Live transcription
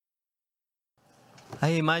I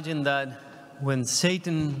imagine that when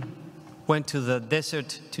Satan went to the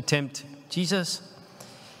desert to tempt Jesus,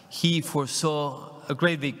 he foresaw a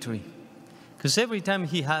great victory. Because every time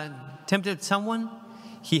he had tempted someone,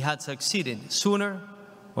 he had succeeded sooner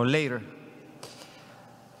or later.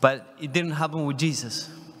 But it didn't happen with Jesus.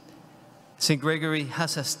 St. Gregory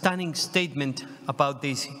has a stunning statement about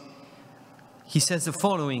this. He says the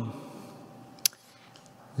following: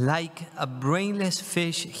 like a brainless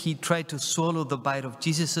fish, he tried to swallow the bite of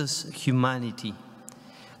Jesus' humanity,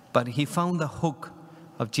 but he found the hook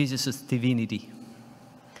of Jesus' divinity.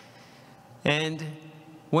 And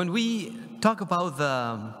when we talk about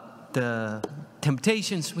the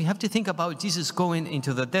temptations, we have to think about Jesus going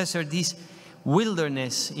into the desert, this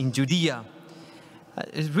wilderness in Judea.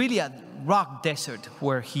 It's really a rock desert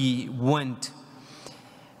where he went.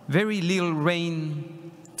 Very little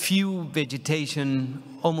rain, few vegetation,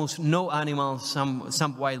 almost no animals,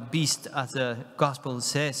 some wild beasts, as the gospel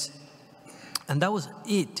says. And that was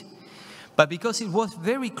it. But because it was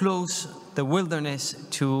very close, the wilderness,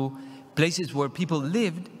 to places where people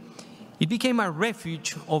lived, it became a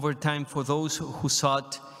refuge over time for those who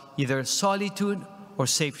sought either solitude or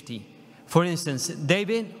safety. For instance,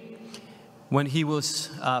 David, when he was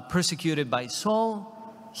persecuted by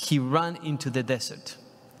Saul, he ran into the desert.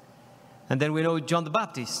 And then we know John the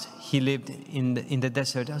Baptist, he lived in the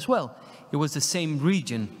desert as well. It was the same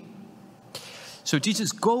region. So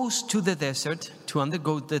Jesus goes to the desert to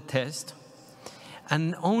undergo the test,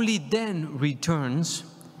 and only then returns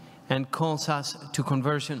and calls us to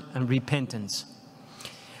conversion and repentance.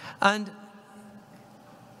 And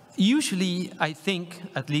usually, I think,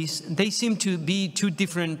 at least, they seem to be two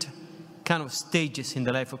different kind of stages in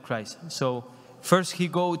the life of Christ. So first he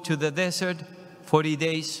goes to the desert, 40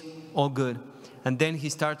 days, all good. And then he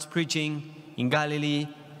starts preaching in Galilee,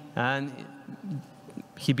 and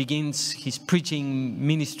he begins his preaching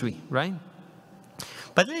ministry, right?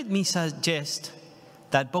 But let me suggest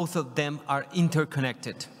that both of them are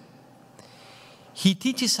interconnected. He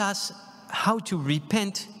teaches us how to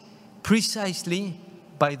repent precisely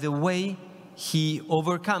by the way he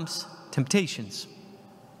overcomes temptations.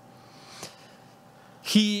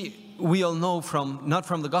 We all know not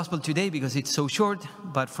from the gospel today because it's so short,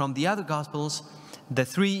 but from the other gospels, the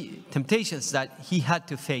three temptations that he had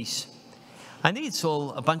to face. And it's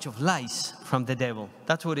all a bunch of lies from the devil.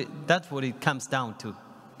 That's what it comes down to.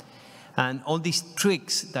 And all these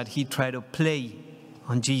tricks that he tried to play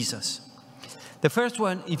on Jesus. The first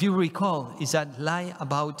one, if you recall, is that lie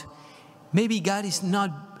about maybe God is not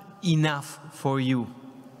enough for you.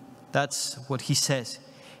 That's what he says.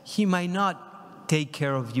 He might not take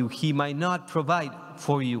care of you. He might not provide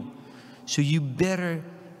for you. So you better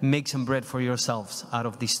make some bread for yourselves out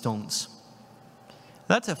of these stones.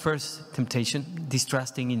 That's the first temptation,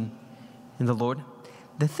 distrusting in the Lord.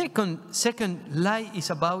 The second lie is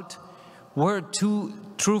about where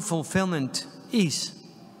true fulfillment is.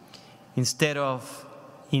 Instead of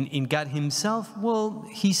in God himself, well,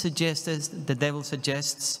 the devil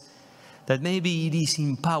suggests that maybe it is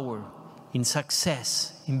in power, in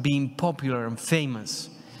success, in being popular and famous.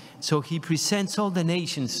 So he presents all the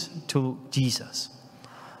nations to Jesus.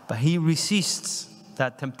 But he resists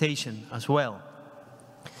that temptation as well.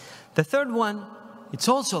 The third one, it's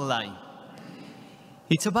also a lie.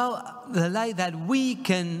 It's about the lie that we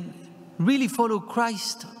can really follow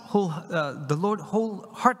Christ, the Lord,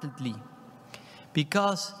 wholeheartedly.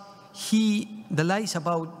 Because the lie is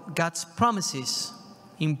about God's promises,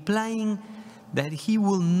 implying that he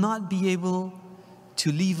will not be able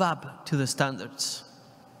to live up to the standards.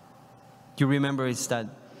 You remember it's that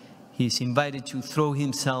he's invited to throw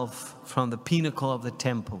himself from the pinnacle of the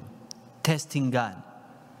temple, testing God.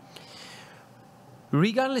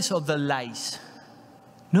 Regardless of the lies,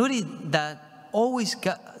 notice that always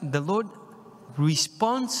the Lord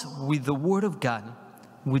responds with the Word of God,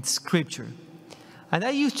 with Scripture. And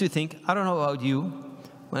I used to think, I don't know about you,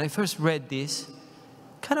 when I first read this,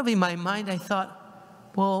 kind of in my mind I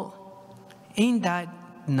thought, well, ain't that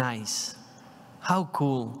nice? How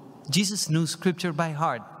cool. Jesus knew Scripture by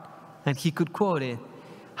heart, and he could quote it.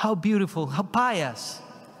 How beautiful, how pious.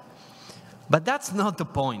 But that's not the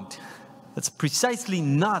point. That's precisely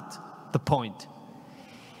not the point.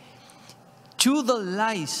 To the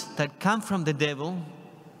lies that come from the devil,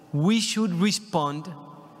 we should respond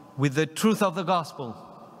with the truth of the gospel.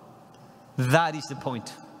 That is the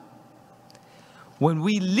point. When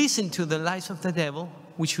we listen to the lies of the devil,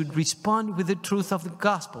 we should respond with the truth of the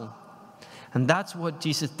gospel. And that's what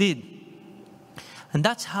Jesus did. And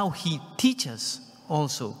that's how he teaches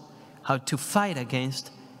also how to fight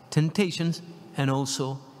against temptations and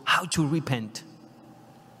also how to repent.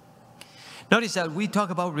 Notice that we talk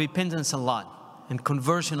about repentance a lot and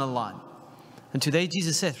conversion a lot. And today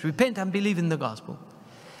Jesus says, repent and believe in the gospel.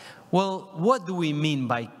 Well, what do we mean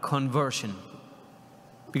by conversion?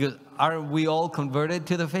 Because are we all converted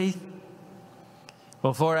to the faith?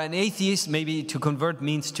 Well, for an atheist, maybe to convert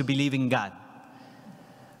means to believe in God.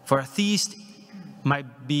 For a theist,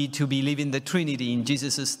 might be to believe in the Trinity, in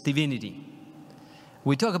Jesus' divinity.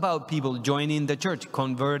 We talk about people joining the church,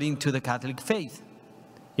 converting to the Catholic faith,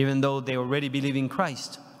 even though they already believe in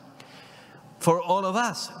Christ. For all of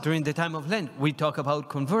us, during the time of Lent, we talk about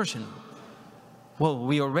conversion. Well,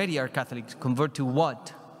 we already are Catholics. Convert to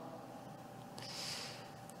what?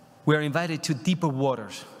 We are invited to deeper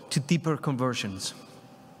waters, to deeper conversions.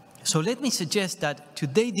 So let me suggest that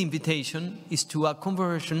today the invitation is to a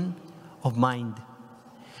conversion of mind.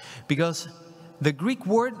 Because the Greek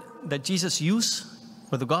word that Jesus used,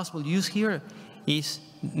 or the gospel used here, is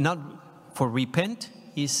not for repent,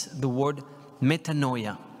 is the word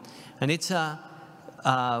metanoia. And it's a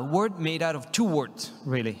word made out of two words,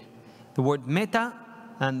 really. The word meta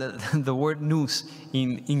and the word nous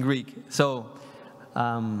in Greek. So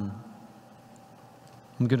I'm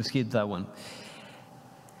going to skip that one.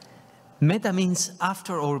 Meta means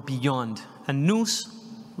after or beyond. And nous,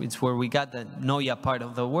 it's where we got the noia part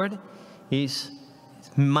of the word, is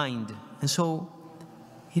mind. And so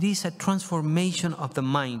it is a transformation of the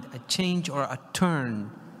mind, a change or a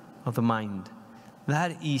turn of the mind.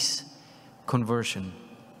 That is conversion,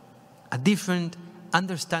 a different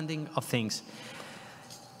understanding of things.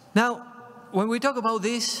 Now, when we talk about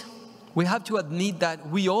this, we have to admit that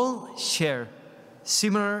we all share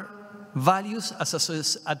similar values,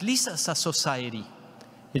 at least as a society.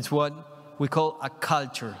 It's what we call a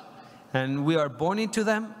culture. And we are born into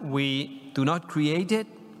them. We do not create it.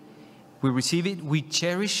 We receive it. We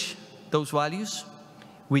cherish those values.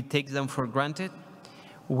 We take them for granted.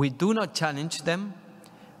 We do not challenge them.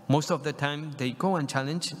 Most of the time, they go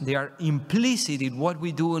unchallenged. They are implicit in what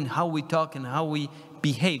we do and how we talk and how we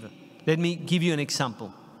behave. Let me give you an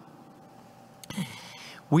example.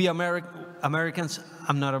 We Americans,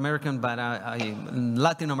 I'm not American, but I'm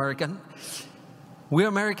Latin American. We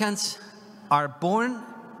Americans are born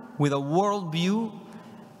with a worldview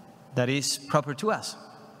that is proper to us.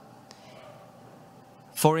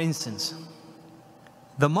 For instance,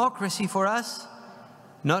 democracy for us,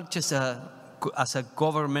 not just as a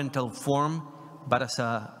governmental form, but as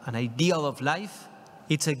an ideal of life,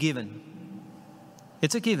 it's a given.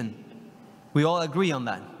 It's a given. We all agree on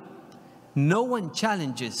that. No one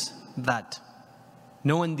challenges that.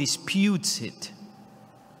 No one disputes it.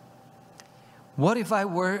 What if I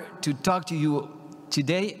were to talk to you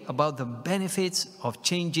today about the benefits of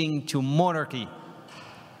changing to monarchy?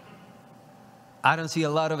 I don't see a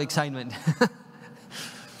lot of excitement.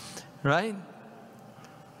 Right?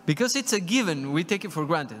 Because it's a given. We take it for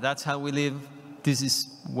granted. That's how we live. This is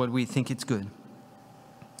what we think it's good.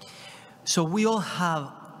 So we all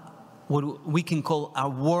have what we can call our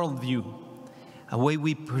worldview, a way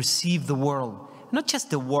we perceive the world. Not just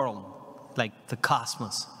the world, like the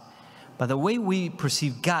cosmos, but the way we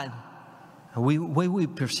perceive God, the way we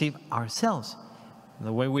perceive ourselves,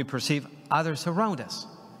 the way we perceive others around us.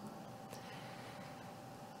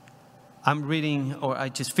 I'm reading, or I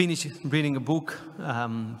just finished reading a book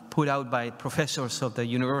put out by professors of the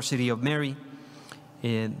University of Mary.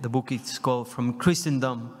 The book is called From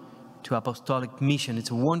Christendom to Apostolic Mission.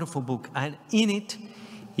 It's a wonderful book. And in it,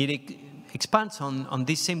 it expands on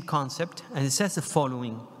this same concept. And it says the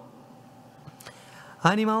following.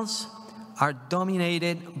 Animals are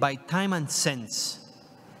dominated by time and sense.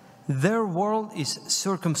 Their world is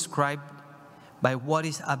circumscribed by what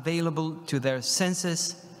is available to their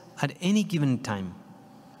senses at any given time,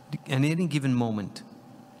 at any given moment.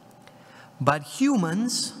 But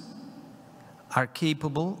humans are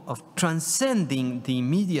capable of transcending the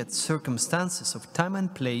immediate circumstances of time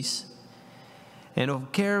and place and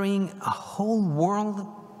of carrying a whole world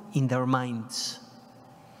in their minds,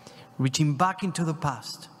 reaching back into the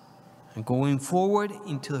past and going forward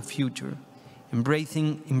into the future,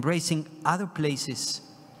 embracing other places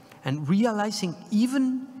and realizing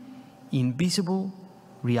even invisible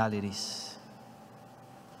realities.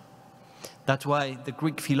 That's why the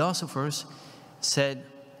Greek philosophers said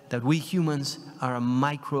that we humans are a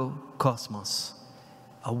microcosmos,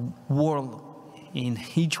 a world in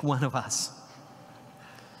each one of us.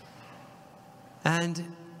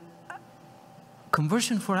 And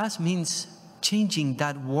conversion for us means changing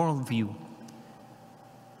that worldview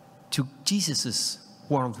to Jesus'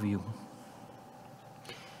 worldview.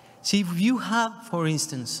 See, if you have, for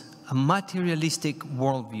instance, a materialistic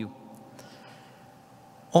worldview,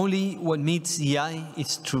 only what meets the eye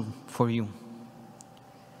is true for you.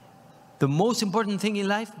 the most important thing in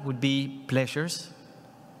life would be pleasures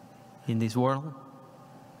in this world.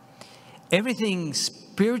 Everything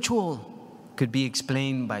spiritual could be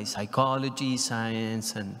explained by psychology,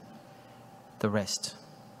 science, and the rest.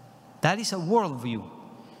 That is a worldview.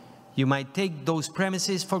 You might take those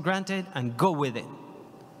premises for granted and go with it.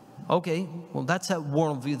 Okay, well, that's a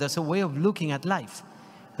worldview. That's a way of looking at life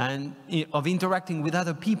and of interacting with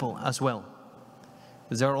other people as well.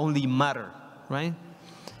 Because they're only matter, right?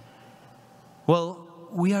 Well,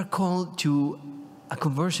 we are called to a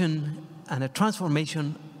conversion and a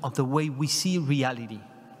transformation of the way we see reality.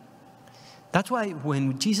 That's why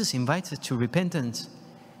when Jesus invites us to repentance,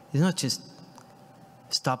 it's not just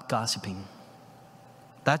stop gossiping.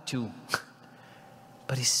 That too.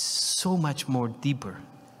 But it's so much more deeper.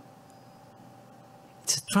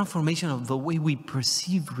 It's a transformation of the way we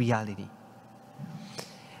perceive reality.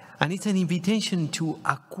 And it's an invitation to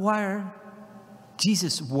acquire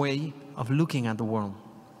Jesus' way of looking at the world.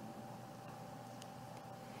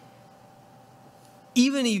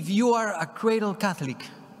 Even if you are a cradle Catholic,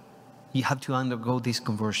 you have to undergo this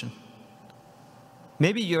conversion.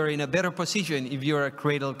 Maybe you're in a better position if you're a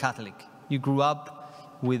cradle Catholic. You grew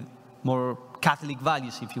up with more Catholic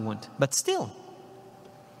values, if you want. But still,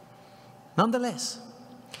 nonetheless,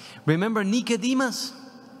 remember Nicodemus?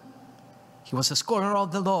 He was a scholar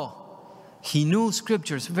of the law. He knew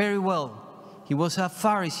scriptures very well. He was a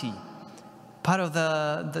Pharisee, part of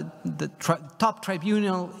the top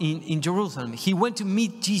tribunal in Jerusalem. He went to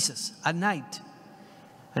meet Jesus at night.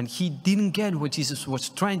 And he didn't get what Jesus was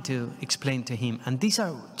trying to explain to him. And these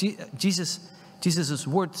are Jesus'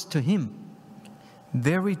 words to him.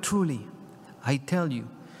 Very truly, I tell you,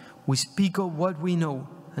 we speak of what we know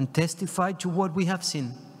and testify to what we have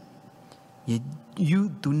seen. Yet you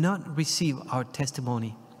do not receive our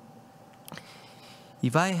testimony.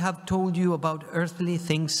 If I have told you about earthly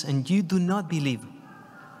things and you do not believe,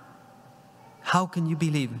 how can you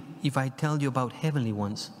believe if I tell you about heavenly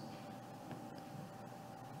ones?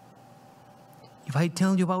 If I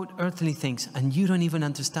tell you about earthly things and you don't even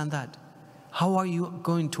understand that, how are you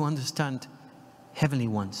going to understand heavenly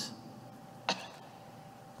ones?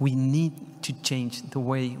 We need to change the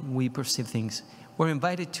way we perceive things. We're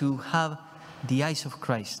invited to have the eyes of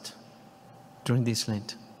Christ during this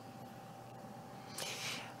Lent.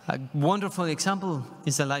 A wonderful example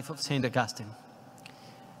is the life of St. Augustine.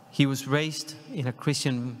 He was raised in a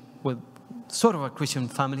Christian, sort of a Christian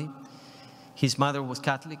family. His mother was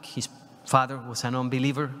Catholic. His father was an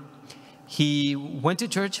unbeliever. He went to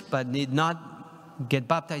church but did not get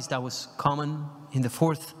baptized. That was common in the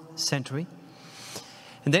 4th century.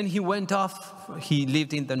 And then he went off. He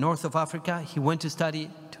lived in the north of Africa. He went to study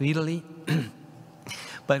to Italy.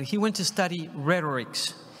 But he went to study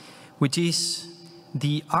rhetorics, which is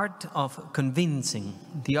the art of convincing,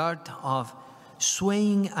 the art of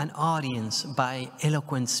swaying an audience by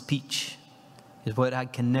eloquent speech. Is what I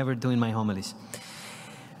can never do in my homilies.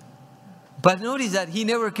 But notice that he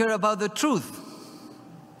never cared about the truth.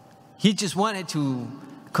 He just wanted to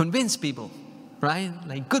convince people, right?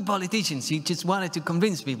 Like good politicians, he just wanted to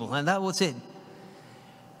convince people, and that was it.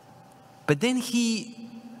 But then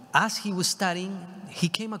as he was studying, he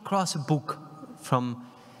came across a book from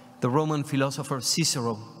the Roman philosopher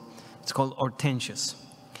Cicero. It's called Hortensius.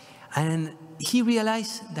 And he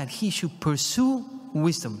realized that he should pursue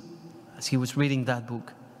wisdom as he was reading that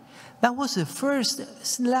book. That was the first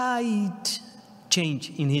slight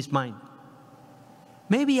change in his mind.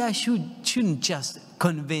 Maybe I shouldn't just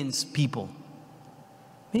convince people.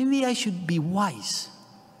 Maybe I should be wise.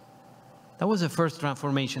 That was the first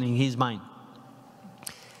transformation in his mind.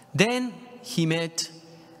 Then he met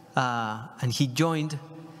and he joined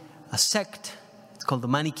a sect. It's called the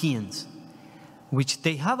Manichaeans, which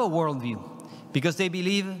they have a worldview because they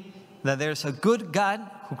believe that there's a good God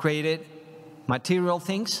who created material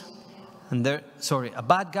things, and a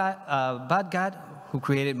bad God who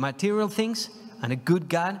created material things, and a good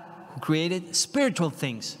God who created spiritual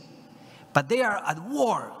things. But they are at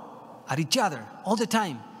war at each other all the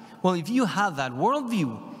time. Well, if you have that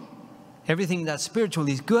worldview, everything that's spiritual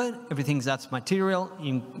is good, everything that's material,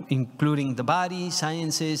 including the body,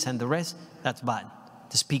 sciences, and the rest, that's bad,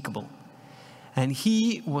 despicable. And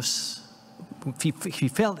he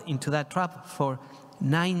fell into that trap for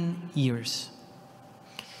 9 years.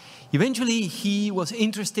 Eventually, he was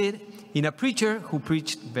interested in a preacher who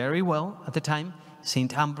preached very well at the time,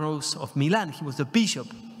 St. Ambrose of Milan. He was the bishop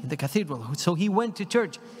in the cathedral. So he went to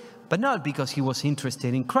church, but not because he was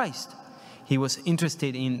interested in Christ. He was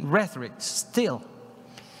interested in rhetoric still.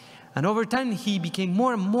 And over time, he became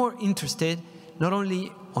more and more interested not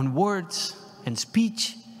only on words and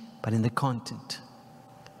speech, but in the content.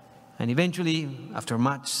 And eventually, after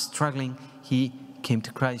much struggling, he came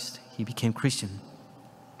to Christ. He became Christian.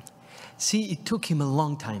 See, it took him a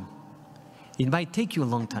long time. It might take you a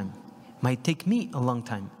long time. It might take me a long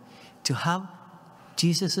time to have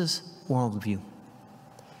Jesus' worldview.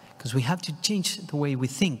 Because we have to change the way we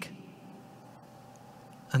think.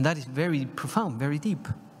 And that is very profound, very deep.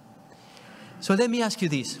 So let me ask you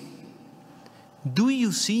this. Do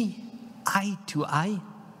you see eye to eye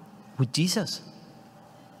with Jesus?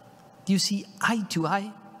 Do you see eye to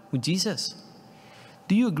eye with Jesus?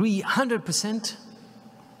 Do you agree 100%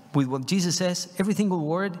 with what Jesus says, every single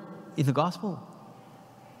word in the gospel?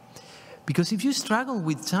 Because if you struggle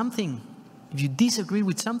with something, if you disagree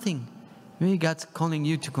with something, maybe God's calling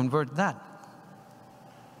you to convert that.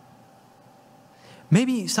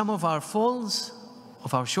 Maybe some of our faults,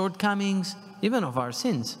 of our shortcomings, even of our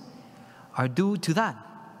sins, are due to that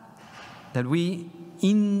we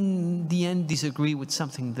in the end disagree with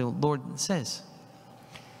something the Lord says.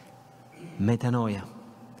 Metanoia.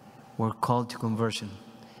 We're called to conversion,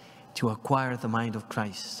 to acquire the mind of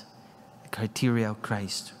Christ, the criteria of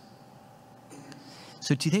Christ.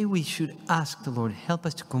 So today we should ask the Lord, help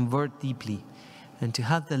us to convert deeply and to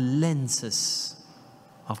have the lenses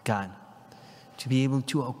of God, to be able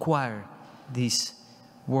to acquire this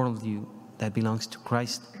worldview that belongs to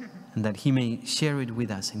Christ, and that He may share it with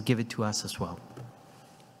us and give it to us as well.